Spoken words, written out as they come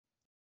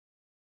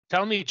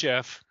Tell me,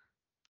 Jeff,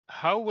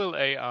 how will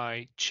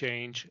AI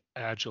change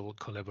Agile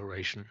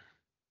collaboration?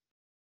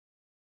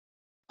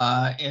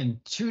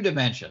 In two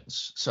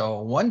dimensions.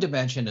 So one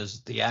dimension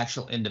is the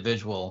actual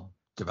individual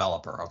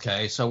developer.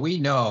 Okay, so we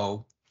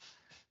know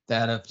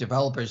that if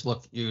developers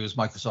use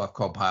Microsoft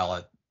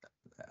Copilot,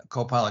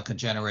 Copilot can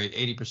generate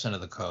 80%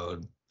 of the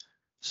code,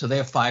 so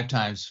they're 5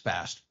 times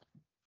faster.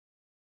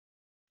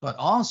 But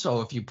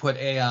also, if you put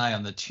AI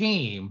on the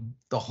team,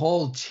 the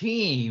whole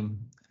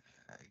team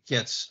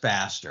gets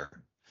faster.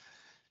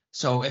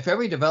 So if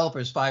every developer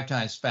is 5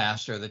 times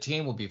faster, the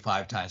team will be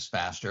 5 times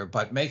faster.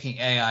 But making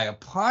AI a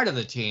part of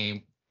the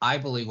team, I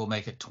believe, will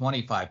make it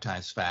 25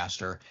 times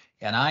faster.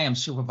 And I am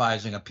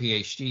supervising a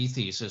PhD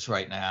thesis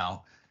right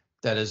now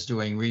that is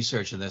doing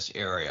research in this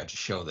area to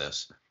show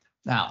this.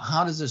 Now,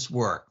 how does this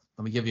work?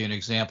 Let me give you an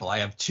example. I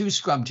have 2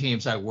 Scrum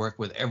teams I work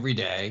with every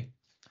day,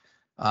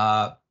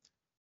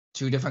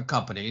 2 different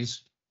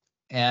companies.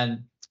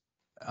 And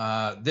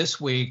this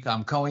week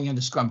I'm going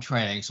into Scrum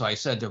training. So I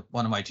said to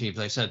one of my teams,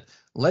 I said,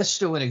 let's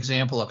do an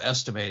example of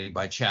estimating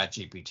by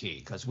ChatGPT,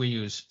 because we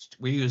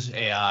use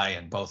AI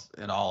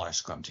in all our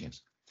Scrum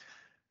teams.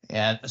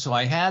 And so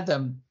I had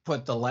them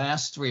put the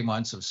last 3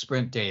 months of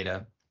sprint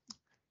data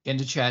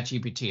into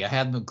ChatGPT. I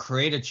had them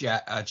create a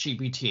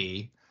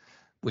GPT.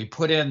 We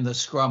put in the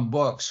Scrum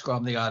book,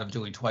 Scrum: The Art of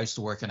Doing Twice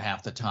the Work in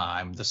Half the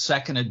Time, the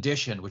second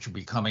edition, which will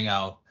be coming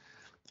out.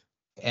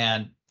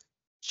 And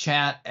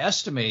Chat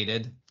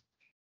estimated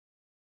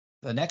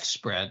the next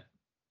sprint.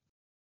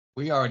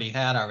 We already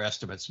had our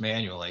estimates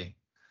manually,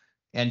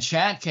 and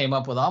Chat came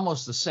up with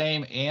almost the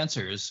same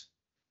answers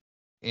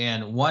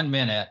in 1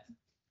 minute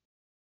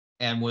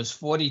and was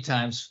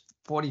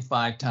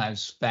 45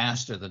 times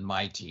faster than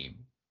my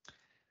team.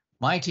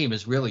 My team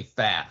is really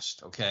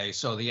fast, okay?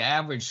 So the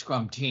average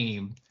Scrum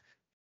team,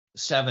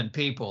 7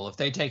 people, if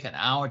they take an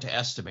hour to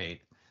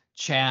estimate,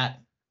 Chat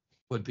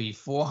would be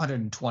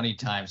 420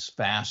 times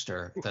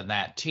faster than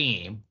that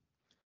team.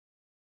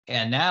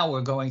 And now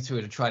we're going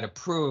through to try to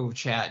prove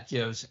Chat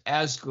gives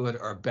as good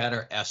or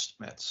better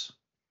estimates.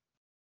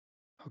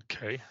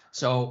 Okay.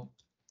 So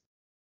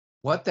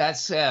what that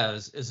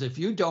says is if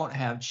you don't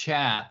have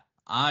Chat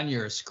on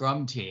your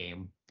Scrum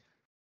team,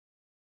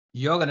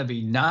 you're going to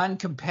be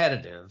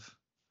non-competitive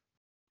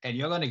and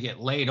you're going to get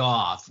laid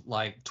off,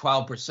 like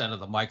 12% of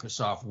the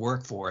Microsoft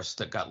workforce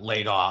that got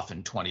laid off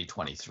in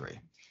 2023.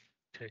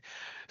 Okay.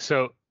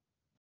 So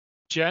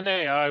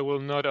GenAI will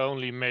not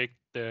only make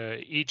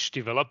each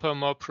developer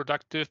more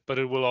productive, but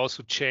it will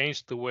also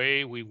change the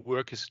way we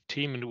work as a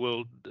team and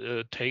will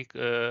take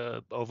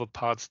over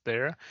parts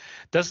there.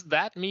 Does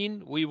that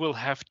mean we will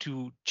have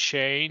to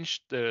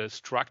change the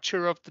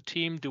structure of the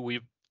team? Do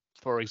we,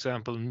 for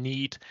example,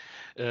 need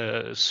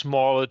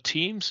smaller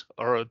teams,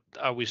 or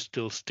are we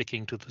still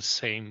sticking to the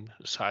same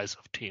size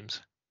of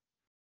teams?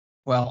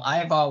 Well,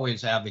 I've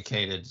always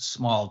advocated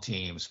small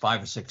teams,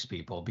 5 or 6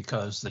 people,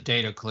 because the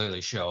data clearly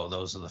show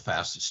those are the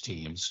fastest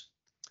teams.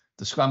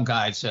 The Scrum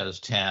Guide says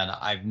 10.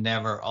 I've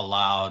never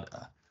allowed,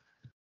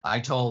 I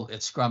told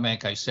at Scrum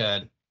Inc., I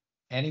said,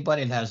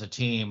 anybody that has a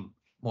team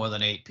more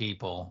than 8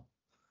 people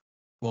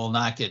will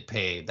not get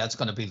paid. That's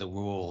going to be the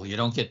rule. You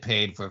don't get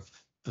paid for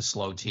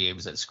slow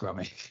teams at Scrum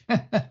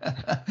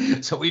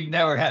Inc. So we've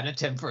never had a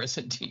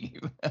 10-person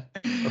team.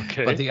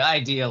 Okay. But the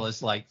ideal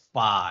is like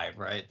 5,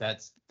 right?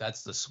 That's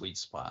the sweet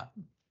spot.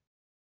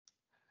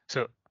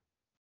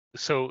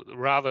 So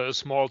rather a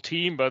small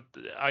team, but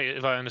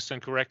if I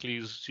understand correctly,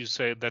 you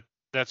say that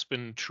that's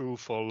been true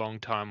for a long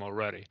time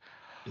already.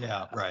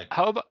 Yeah, right.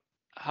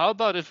 How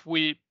about if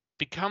we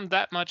become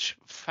that much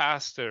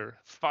faster,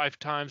 5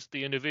 times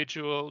the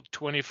individual,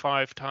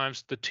 25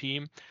 times the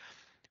team?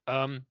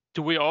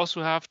 Do we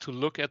also have to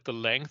look at the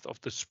length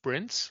of the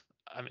sprints?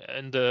 I mean,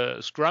 in the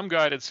Scrum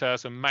Guide, it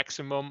says a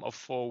maximum of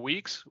 4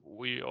 weeks.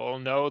 We all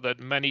know that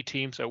many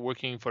teams are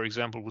working, for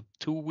example, with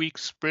 2-week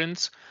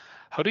sprints.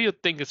 How do you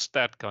think is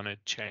that going to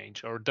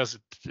change, or does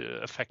it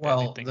affect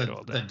anything at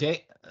all?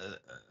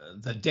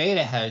 The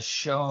data has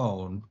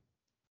shown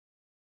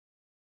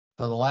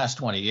for the last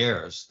 20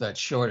 years that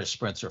shorter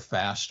sprints are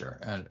faster,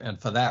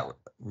 and for that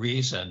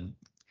reason,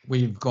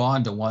 we've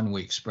gone to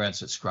 1-week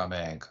sprints at Scrum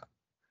Inc.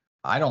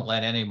 I don't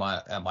let any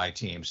of my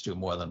teams do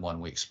more than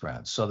 1-week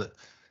sprints. So that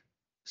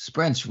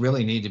sprints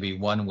really need to be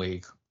 1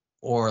 week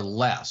or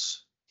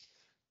less.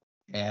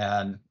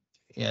 And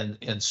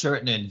in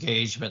certain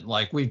engagement,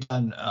 like we've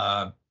done,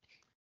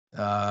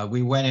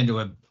 we went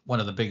into one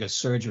of the biggest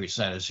surgery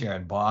centers here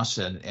in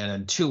Boston, and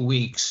in 2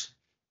 weeks,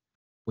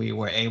 we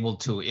were able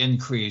to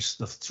increase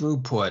the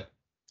throughput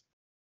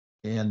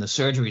in the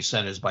surgery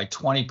centers by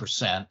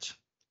 20%.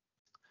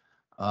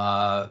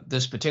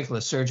 This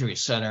particular surgery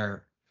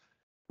center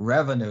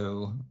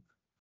revenue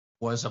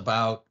was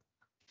about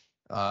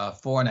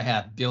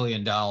 $4.5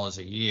 billion a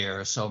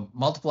year. So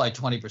multiply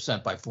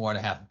 20% by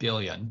 4.5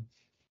 billion.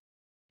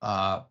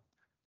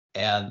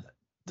 And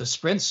the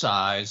sprint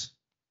size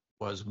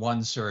was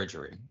 1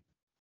 surgery.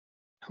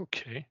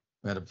 Okay.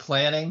 We had a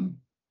planning.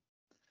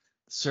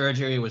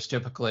 Surgery was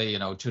typically,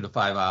 2 to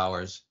 5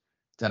 hours,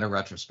 then a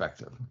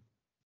retrospective.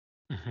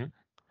 Mm-hmm.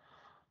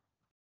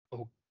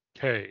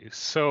 Okay,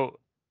 so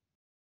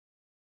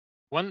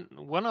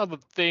one other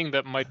thing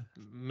that might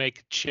make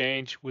a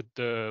change with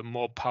the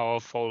more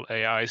powerful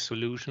AI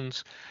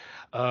solutions,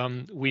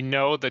 we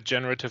know that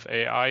generative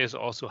AI is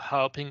also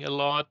helping a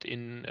lot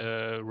in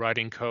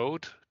writing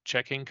code,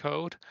 checking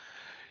code.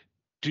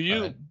 Do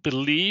you Right.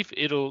 believe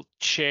it'll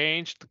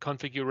change the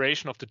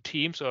configuration of the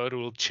teams, or it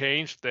will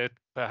change that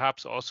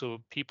perhaps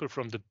also people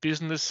from the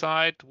business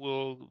side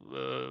will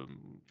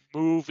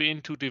move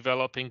into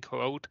developing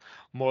code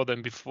more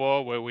than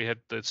before, where we had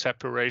the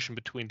separation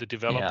between the Yeah.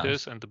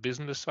 developers and the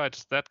business side?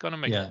 Is that going to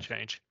make a Yeah.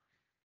 change?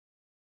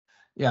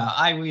 Yeah.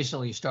 I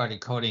recently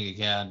started coding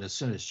again as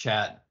soon as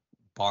Chat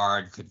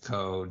Bard could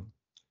code.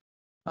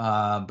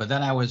 But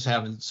then I was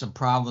having some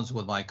problems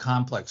with my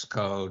complex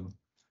code,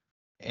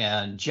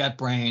 and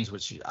JetBrains,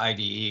 which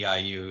IDE I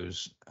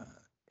use,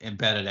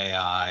 embedded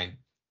AI,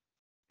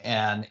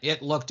 and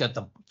it looked at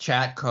the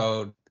chat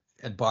code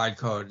and Bard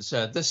code and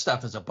said, this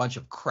stuff is a bunch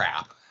of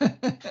crap.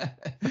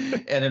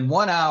 And in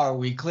 1 hour,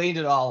 we cleaned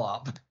it all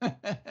up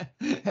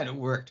and it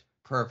worked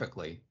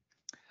perfectly.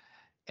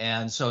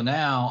 And so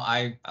now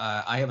I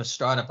have a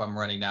startup I'm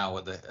running now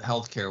with the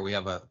healthcare. We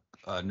have a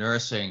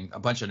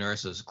bunch of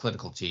nurses, a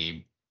clinical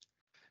team,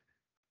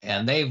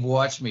 and they've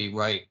watched me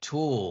write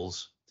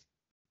tools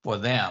for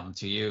them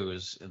to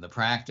use in the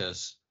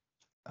practice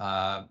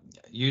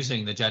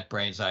using the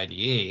JetBrains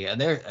IDE.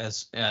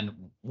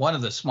 And one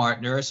of the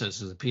smart nurses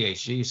who's a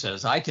PhD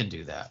says, I can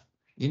do that.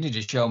 You need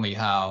to show me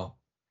how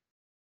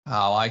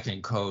I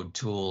can code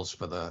tools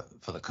for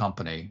the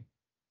company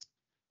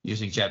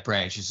using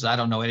JetBrains. She says, I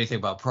don't know anything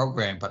about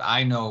programming, but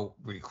I know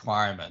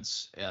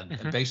requirements.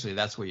 And basically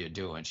that's what you're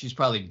doing. She's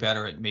probably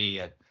better at me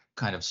at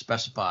kind of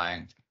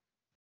specifying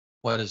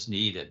what is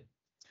needed.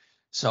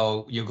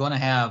 So you're going to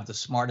have the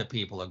smarter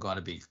people are going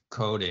to be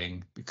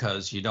coding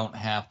because you don't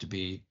have to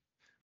be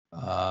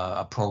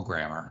a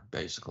programmer,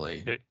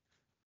 basically. Okay.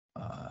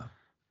 Uh,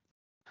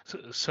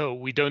 So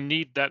we don't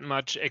need that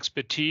much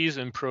expertise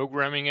in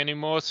programming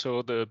anymore.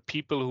 So the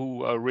people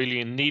who are really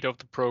in need of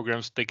the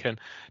programs, they can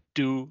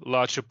do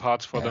larger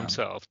parts for yeah,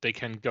 themselves. They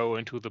can go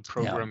into the yeah,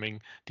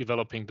 programming,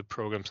 developing the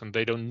programs, and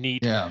they don't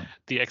need yeah,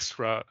 the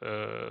extra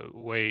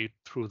way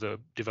through the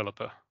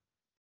developer.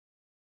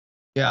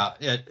 yeah.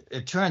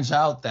 It turns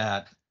out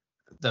that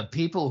the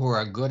people who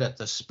are good at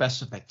the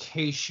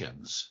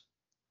specifications,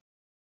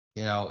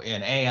 in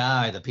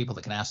AI, the people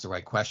that can ask the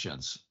right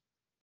questions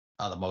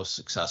are the most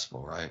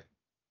successful, right?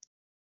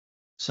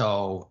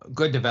 So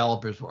good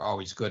developers were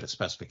always good at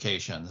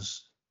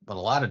specifications, but a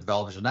lot of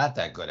developers are not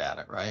that good at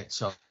it, right?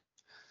 So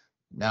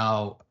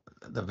now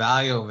the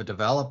value of a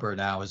developer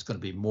now is going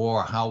to be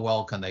more how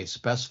well can they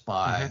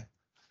specify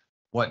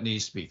what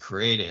needs to be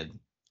created,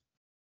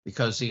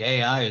 because the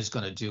AI is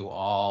going to do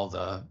all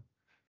the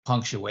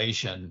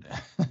punctuation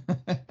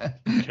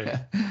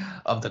Okay.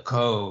 of the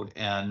code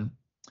and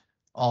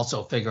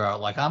also figure out,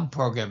 like, I'm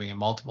programming in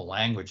multiple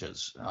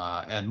languages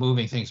and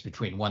moving things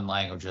between one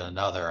language and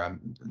another.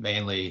 I'm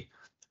mainly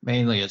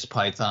it's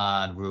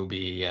Python,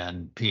 Ruby,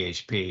 and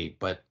PHP,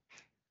 but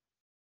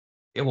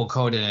it will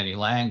code in any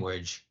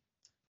language.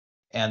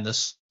 And the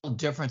subtle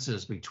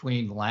differences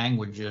between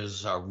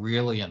languages are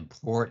really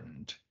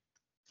important.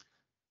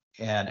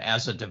 And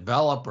as a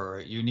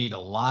developer, you need a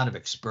lot of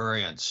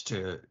experience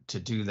to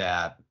do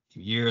that,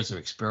 years of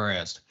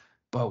experience.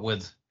 But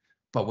with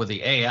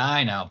the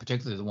AI now,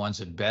 particularly the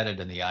ones embedded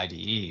in the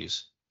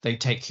IDEs, they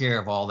take care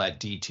of all that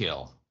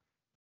detail.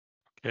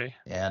 Okay.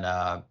 And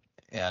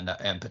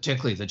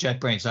particularly the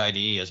JetBrains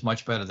IDE is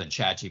much better than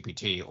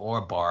ChatGPT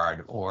or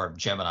Bard or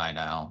Gemini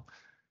now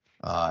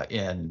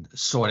in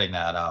sorting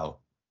that out,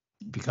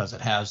 because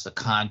it has the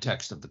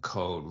context of the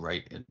code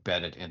right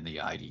embedded in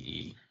the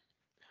IDE.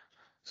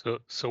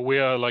 So we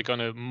are like on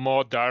a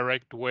more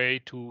direct way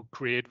to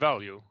create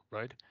value,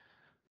 right?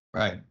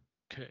 Right.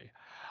 Okay.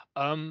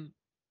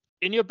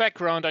 In your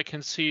background, I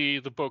can see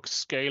the book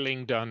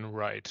Scaling Done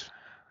Right.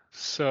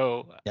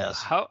 So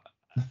Yes. how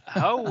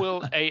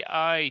will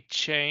AI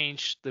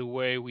change the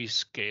way we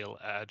scale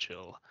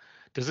Agile?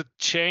 Does it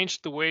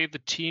change the way the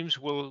teams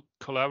will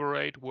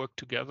collaborate, work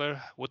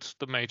together? What's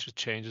the major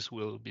changes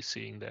we'll be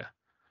seeing there?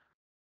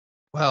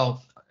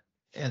 Well,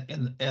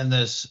 in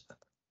this,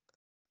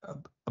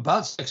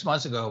 about 6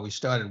 months ago, we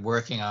started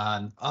working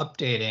on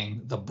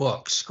updating the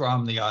book,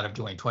 Scrum, the Art of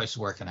Doing Twice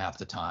the Work in Half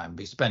the Time.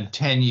 It's been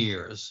 10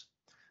 years.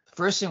 The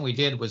first thing we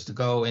did was to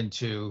go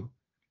into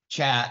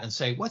chat and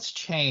say, what's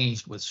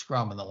changed with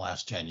Scrum in the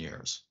last 10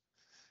 years?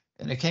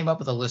 And it came up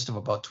with a list of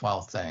about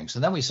 12 things.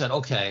 And then we said,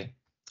 okay,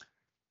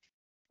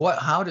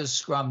 how does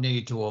Scrum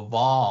need to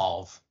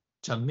evolve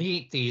to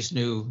meet these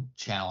new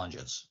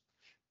challenges?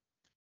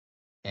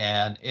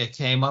 And it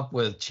came up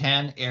with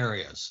 10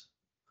 areas.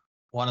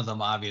 One of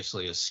them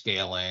obviously is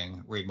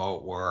scaling,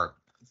 remote work,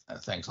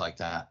 things like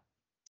that.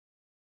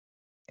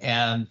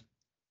 And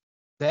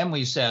then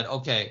we said,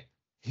 okay,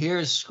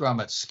 here's Scrum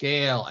at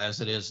scale as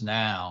it is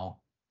now.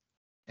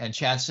 And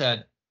chat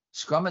said,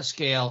 Scrum at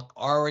scale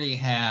already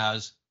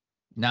has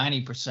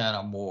 90%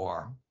 or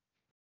more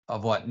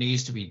of what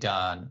needs to be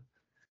done.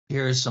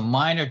 here's some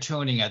minor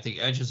tuning at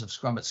the edges of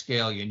Scrum at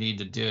Scale you need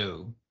to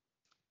do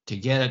to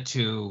get it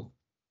to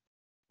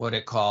what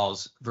it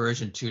calls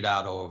version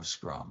 2.0 of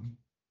Scrum.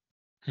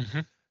 Mm-hmm.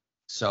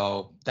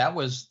 So that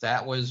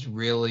was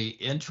really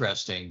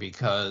interesting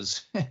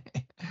because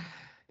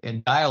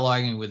in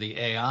dialoguing with the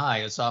AI,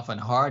 it's often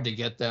hard to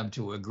get them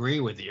to agree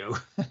with you.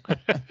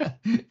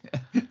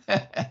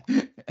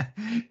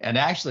 And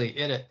actually,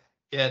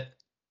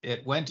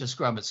 it went to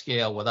Scrum at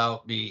Scale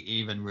without me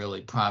even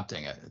really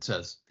prompting it. It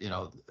says,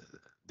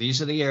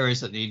 these are the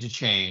areas that need to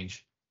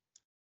change,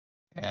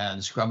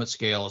 and Scrum at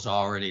Scale is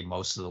already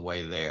most of the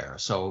way there.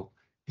 So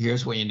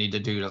here's what you need to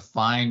do to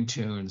fine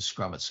tune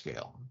Scrum at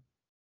Scale.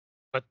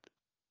 But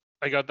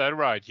I got that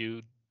right.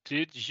 You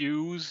did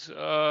use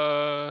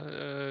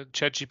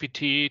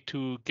ChatGPT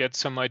to get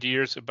some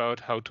ideas about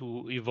how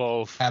to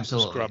evolve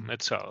Absolutely. Scrum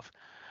itself,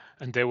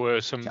 and there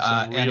were some real.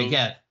 And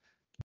again,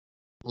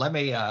 let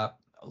me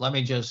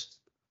just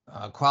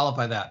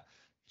qualify that.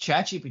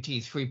 ChatGPT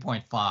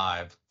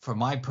 3.5, for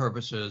my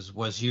purposes,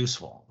 was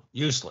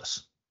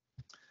useless.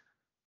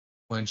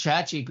 When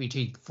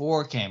ChatGPT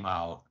 4 came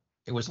out,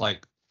 it was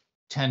like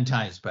 10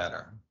 times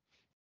better.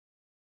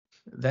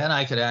 Then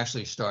I could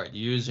actually start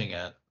using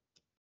it,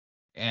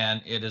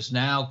 and it is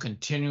now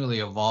continually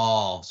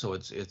evolved. So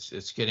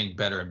it's getting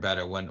better and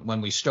better.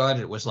 When we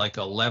started, it was like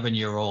an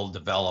 11-year-old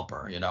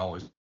developer,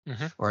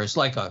 Mm-hmm. or it's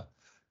like a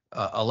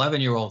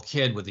 11-year-old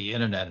kid with the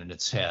internet in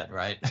its head,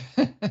 right?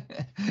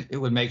 It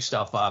would make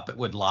stuff up. It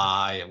would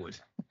lie. It would.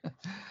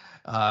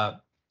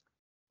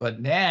 But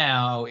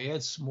now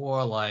it's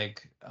more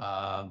like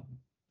a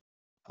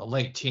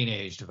late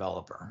teenage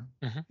developer,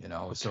 Mm-hmm.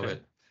 Okay. So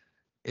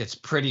it's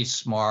pretty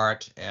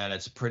smart and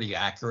it's pretty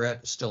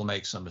accurate. Still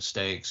makes some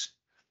mistakes,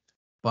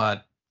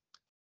 but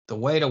the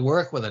way to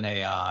work with an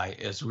AI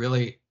is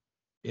really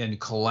in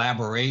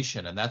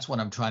collaboration, and that's what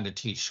I'm trying to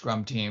teach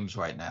Scrum teams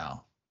right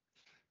now.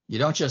 You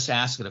don't just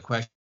ask it a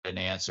question and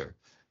answer.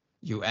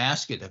 You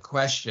ask it a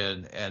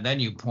question and then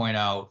you point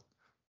out,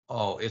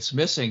 oh, it's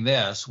missing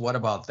this. What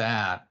about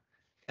that?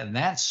 And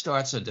that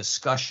starts a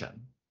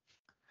discussion.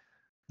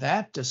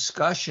 That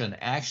discussion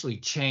actually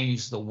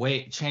changes the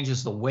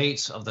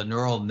weights of the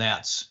neural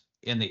nets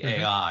in the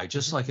AI,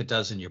 just like it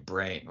does in your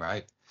brain,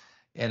 right?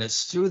 And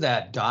it's through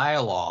that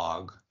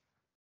dialogue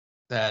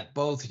that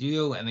both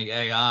you and the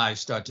AI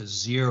start to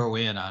zero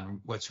in on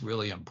what's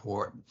really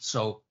important.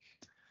 So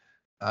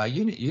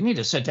you need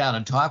to sit down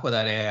and talk with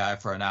that AI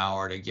for an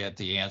hour to get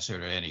the answer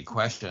to any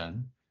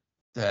question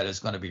that is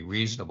going to be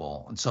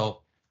reasonable. And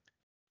so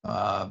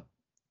I'm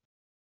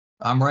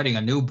writing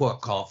a new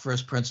book called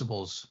First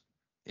Principles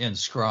in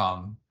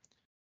Scrum,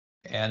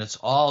 and it's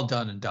all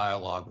done in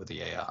dialogue with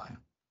the AI.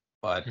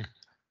 But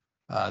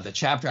the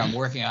chapter I'm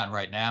working on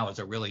right now is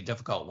a really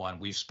difficult one.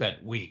 We've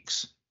spent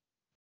weeks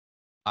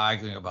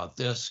arguing about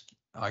this,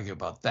 arguing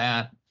about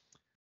that.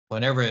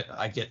 Whenever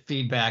I get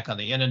feedback on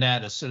the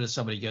internet, as soon as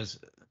somebody gives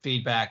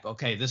feedback,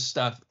 okay, this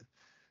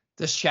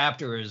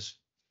chapter is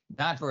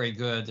not very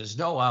good. There's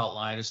no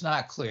outline. It's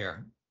not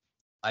clear.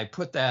 I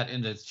put that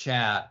into the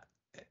chat,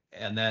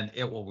 and then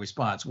it will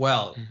respond.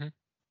 Well,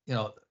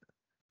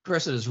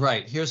 person is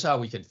right. Here's how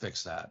we can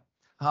fix that.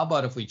 How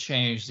about if we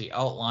change the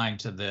outline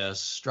to this,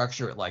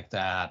 structure it like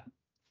that?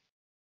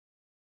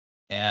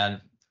 And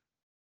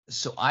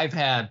so I've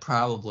had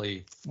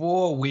probably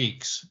 4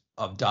 weeks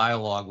of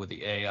dialogue with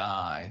the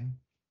AI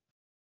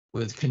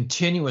with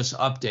continuous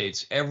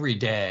updates every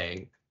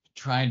day,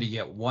 trying to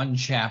get one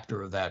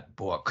chapter of that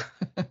book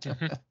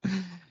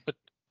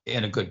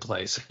in a good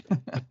place.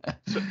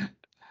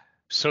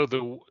 So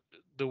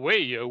the way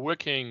you're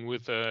working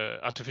with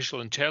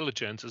artificial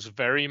intelligence is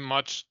very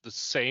much the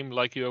same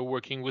like you're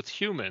working with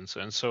humans.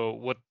 And so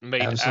what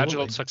made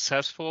Agile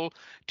successful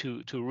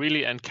to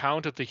really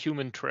encounter the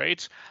human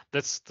traits,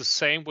 that's the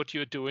same what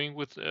you're doing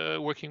with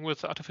working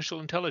with artificial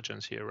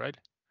intelligence here, right?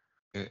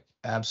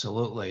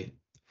 Absolutely.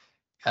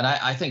 And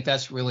I think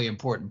that's a really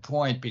important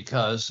point,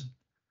 because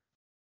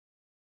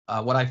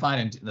what I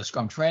find in the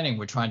Scrum training,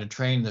 we're trying to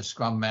train the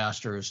Scrum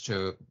masters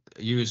to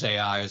use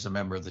AI as a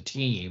member of the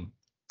team.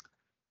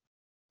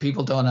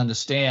 People don't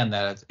understand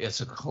that it's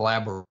a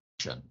collaboration.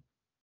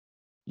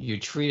 You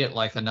treat it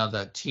like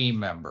another team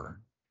member.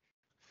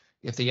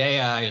 If the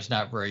AI is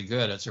not very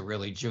good, it's a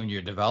really junior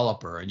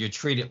developer, and you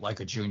treat it like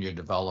a junior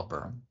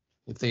developer.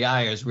 If the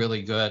AI is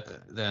really good,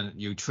 then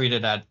you treat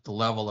it at the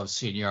level of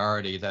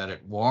seniority that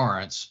it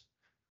warrants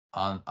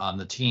on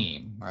the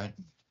team, right?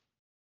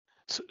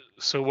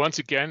 So once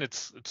again,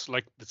 it's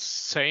like the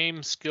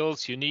same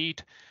skills you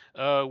need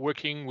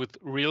working with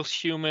real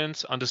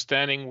humans,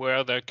 understanding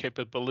where their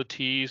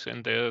capabilities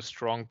and their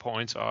strong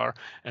points are,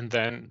 and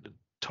then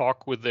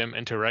talk with them,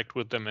 interact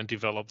with them, and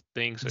develop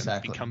things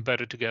and become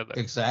better together.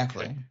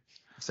 Exactly.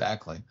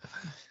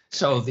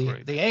 So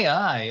the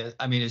AI,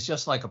 I mean, it's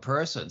just like a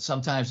person.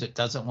 Sometimes it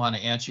doesn't want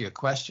to answer your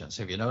questions.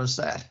 Have you noticed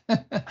that?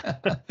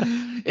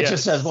 It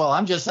just says, well,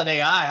 I'm just an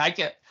AI. I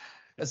can't.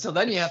 And so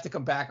then you have to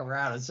come back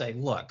around and say,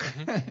 look,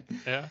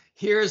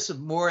 here's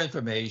some more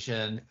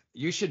information.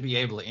 You should be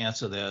able to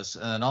answer this.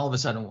 And all of a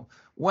sudden,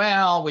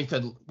 Well, we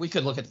could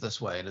look at it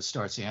this way, and it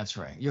starts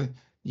answering.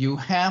 You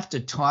have to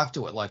talk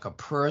to it like a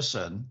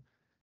person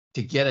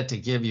to get it to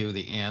give you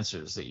the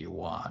answers that you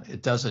want.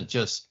 It doesn't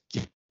just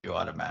give you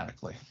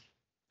automatically.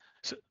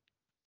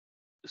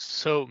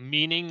 So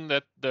meaning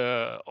that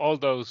all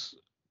those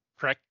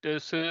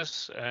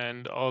practices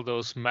and all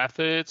those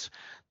methods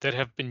that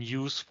have been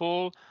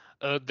useful,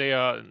 they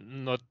are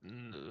not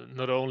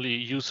only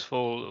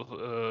useful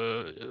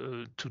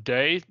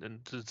today,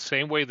 and the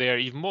same way they are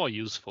even more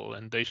useful,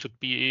 and they should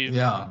be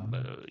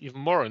even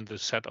more in the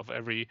set of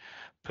every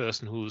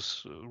person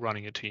who's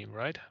running a team,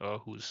 right? Or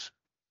who's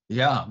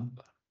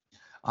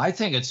I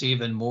think it's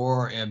even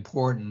more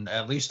important,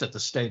 at least at the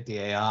state the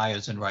AI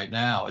is in right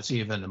now, it's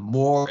even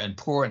more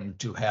important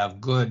to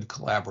have good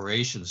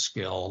collaboration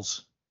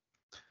skills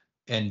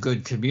and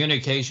good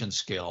communication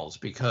skills,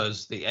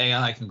 because the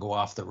AI can go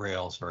off the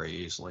rails very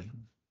easily.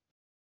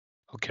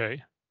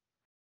 Okay.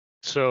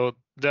 So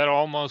that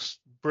almost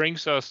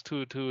brings us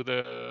to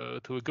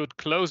a good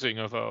closing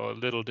of our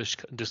little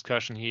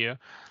discussion here.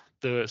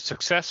 The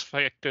success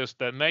factors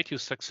that made you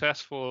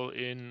successful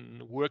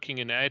in working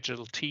in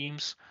agile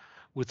teams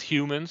with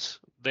humans,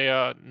 they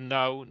are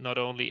now not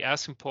only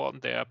as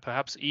important, they are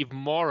perhaps even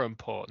more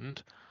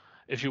important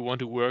if you want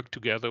to work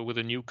together with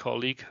a new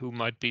colleague who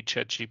might be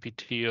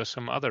ChatGPT or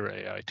some other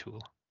AI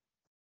tool.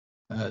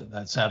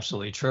 That's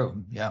absolutely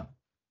true. Yeah.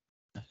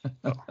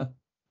 Oh,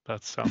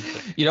 that's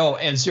something.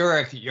 In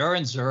Zurich, you're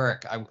in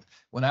Zurich.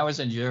 When I was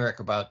in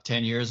Zurich about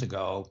 10 years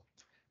ago,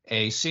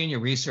 a senior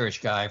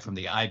research guy from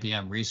the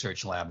IBM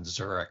research lab in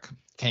Zurich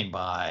came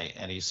by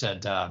and he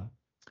said,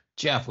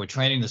 Jeff, we're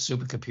training the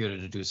supercomputer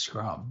to do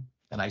Scrum.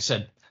 And I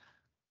said,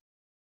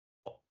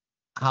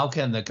 how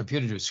can the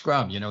computer do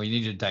Scrum? You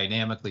need to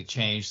dynamically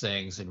change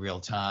things in real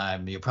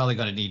time. You're probably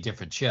going to need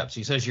different chips.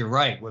 He says, you're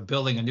right. We're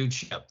building a new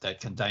chip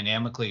that can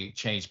dynamically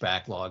change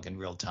backlog in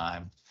real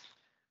time.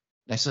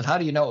 And I said, how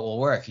do you know it will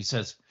work? He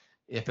says,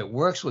 if it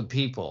works with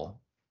people,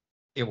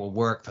 it will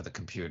work for the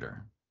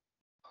computer.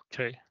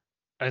 Okay.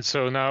 And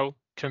so now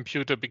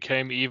computer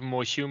became even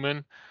more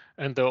human,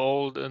 and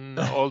all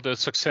the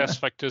success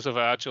factors of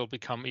Agile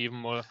become even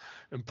more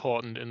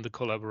important in the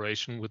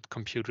collaboration with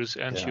computers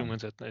and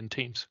humans and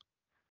teams.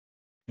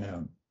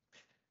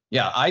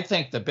 Yeah, I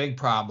think the big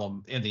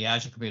problem in the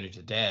Agile community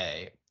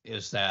today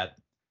is that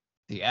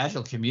the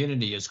Agile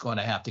community is going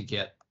to have to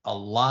get a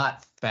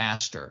lot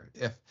faster.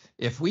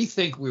 If we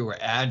think we were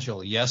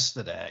Agile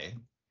yesterday,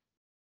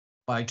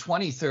 by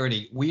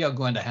 2030, we are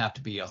going to have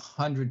to be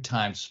 100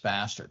 times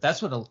faster.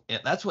 That's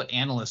what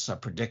analysts are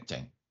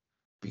predicting.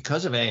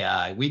 Because of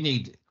AI, we're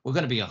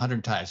going to be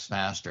 100 times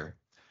faster.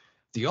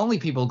 The only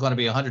people going to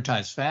be 100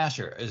 times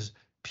faster is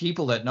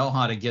people that know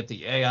how to get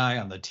the AI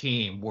on the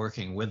team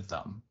working with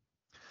them.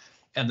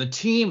 And the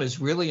team is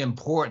really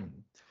important.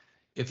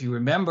 If you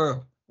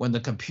remember when the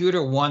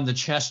computer won the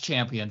chess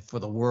champion for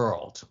the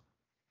world,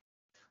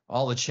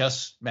 all the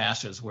chess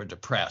masters were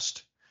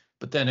depressed.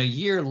 But then a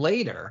year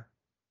later,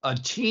 a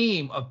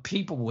team of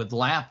people with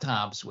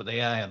laptops, with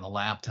AI on the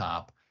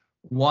laptop,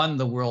 won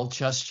the world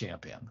chess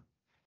champion.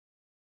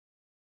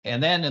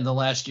 And then in the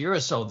last year or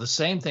so, the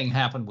same thing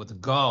happened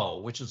with Go,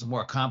 which is a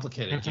more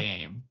complicated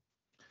game.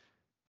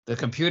 The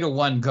computer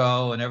won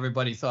Go, and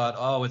everybody thought,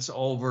 oh, it's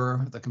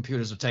over. The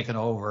computers have taken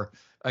over.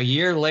 A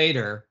year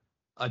later,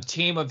 a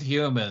team of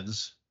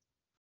humans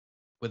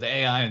with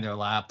AI in their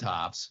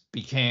laptops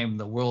became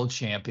the world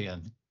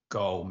champion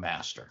Go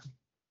master.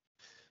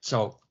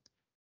 So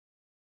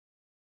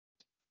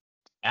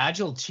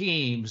Agile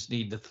teams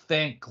need to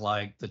think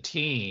like the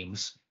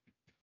teams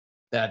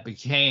that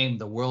became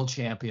the world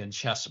champion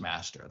chess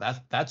master.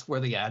 That's where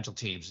the Agile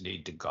teams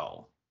need to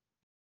go.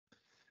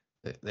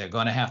 They're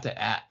going to have to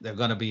act. They're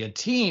going to be a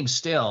team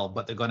still,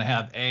 but they're going to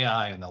have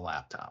AI in the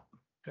laptop.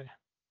 Okay.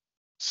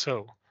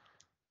 So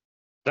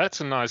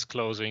that's a nice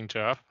closing,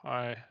 Jeff.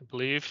 I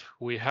believe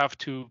we have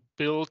to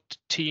build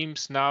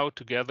teams now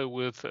together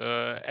with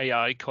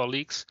AI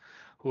colleagues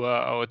who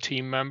are our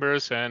team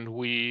members, and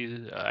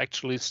we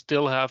actually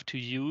still have to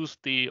use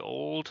the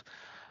old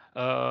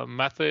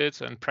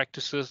methods and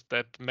practices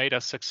that made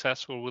us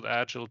successful with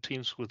Agile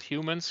teams with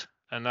humans,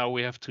 and now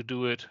we have to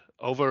do it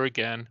over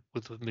again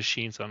with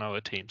machines on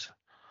our teams.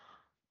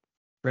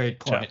 Great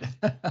point.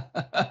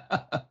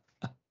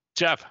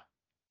 Jeff,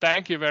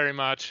 thank you very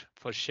much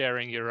for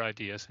sharing your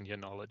ideas and your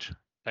knowledge.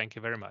 Thank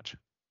you very much.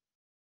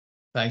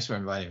 Thanks for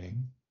inviting me.